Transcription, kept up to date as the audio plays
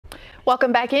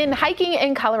Welcome back in. Hiking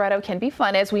in Colorado can be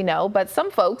fun, as we know, but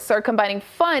some folks are combining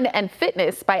fun and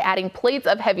fitness by adding plates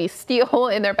of heavy steel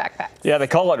in their backpacks. Yeah, they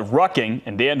call it rucking,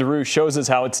 and Daru shows us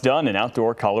how it's done in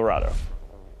outdoor Colorado.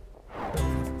 I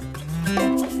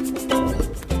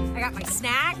got my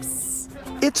snacks.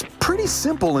 It's pretty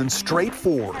simple and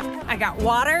straightforward. I got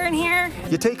water in here.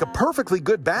 You take a perfectly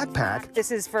good backpack.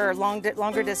 This is for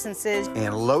longer distances.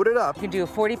 And load it up. You can do a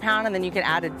 40-pound and then you can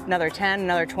add another 10,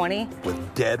 another 20.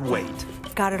 With dead weight.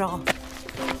 Got it all.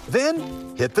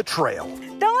 Then hit the trail.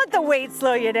 Don't let the weight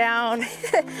slow you down.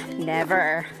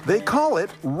 Never. They call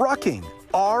it rucking.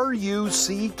 R-U-C-K-I-N-G.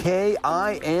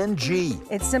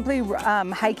 It's simply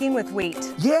hiking with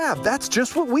weight. Yeah, that's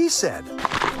just what we said.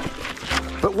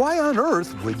 But why on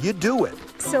earth would you do it?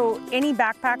 So any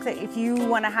backpack that if you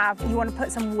want to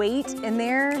put some weight in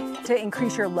there to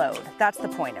increase your load. That's the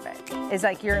point of it. Is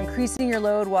like you're increasing your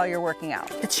load while you're working out.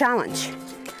 The challenge.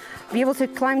 Be able to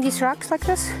climb these rocks like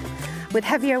this with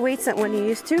heavier weights than when you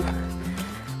used to.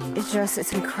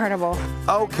 It's incredible.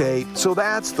 Okay, so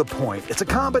that's the point. It's a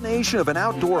combination of an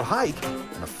outdoor hike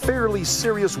and a fairly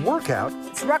serious workout.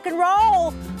 It's rock and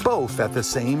roll. Both at the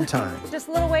same time. Just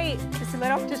a little weight, just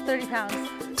 30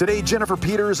 pounds. Today, Jennifer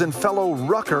Peters and fellow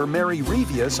rucker Mary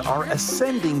Revius are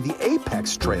ascending the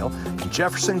Apex Trail in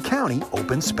Jefferson County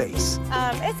open space.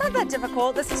 It's not that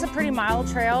difficult. This is a pretty mild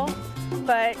trail,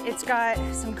 but it's got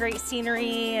some great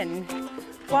scenery and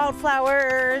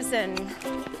wildflowers and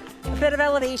a bit of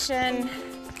elevation,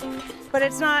 but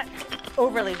it's not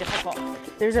overly difficult.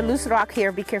 There's a loose rock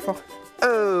here, be careful.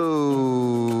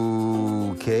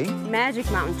 Okay. Magic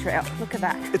Mountain Trail, look at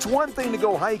that. It's one thing to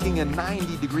go hiking in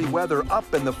 90-degree weather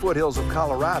up in the foothills of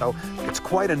Colorado. It's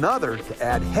quite another to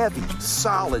add heavy,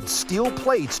 solid steel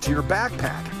plates to your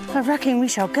backpack. A rucking we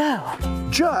shall go.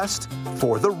 Just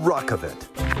for the ruck of it.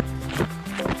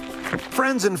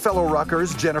 Friends and fellow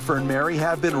ruckers, Jennifer and Mary,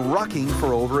 have been rucking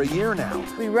for over a year now.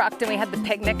 We rucked and we had the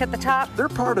picnic at the top. They're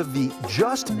part of the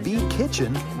Just Be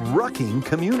Kitchen rucking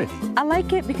community. I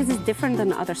like it because it's different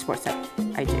than other sports that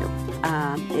I do.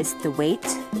 It's the weight,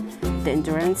 the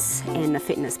endurance, and the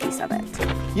fitness piece of it.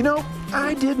 You know,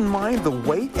 I didn't mind the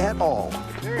wait at all.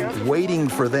 Waiting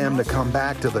for them to come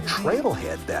back to the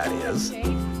trailhead, that is.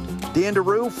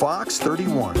 Daru,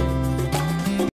 FOX31.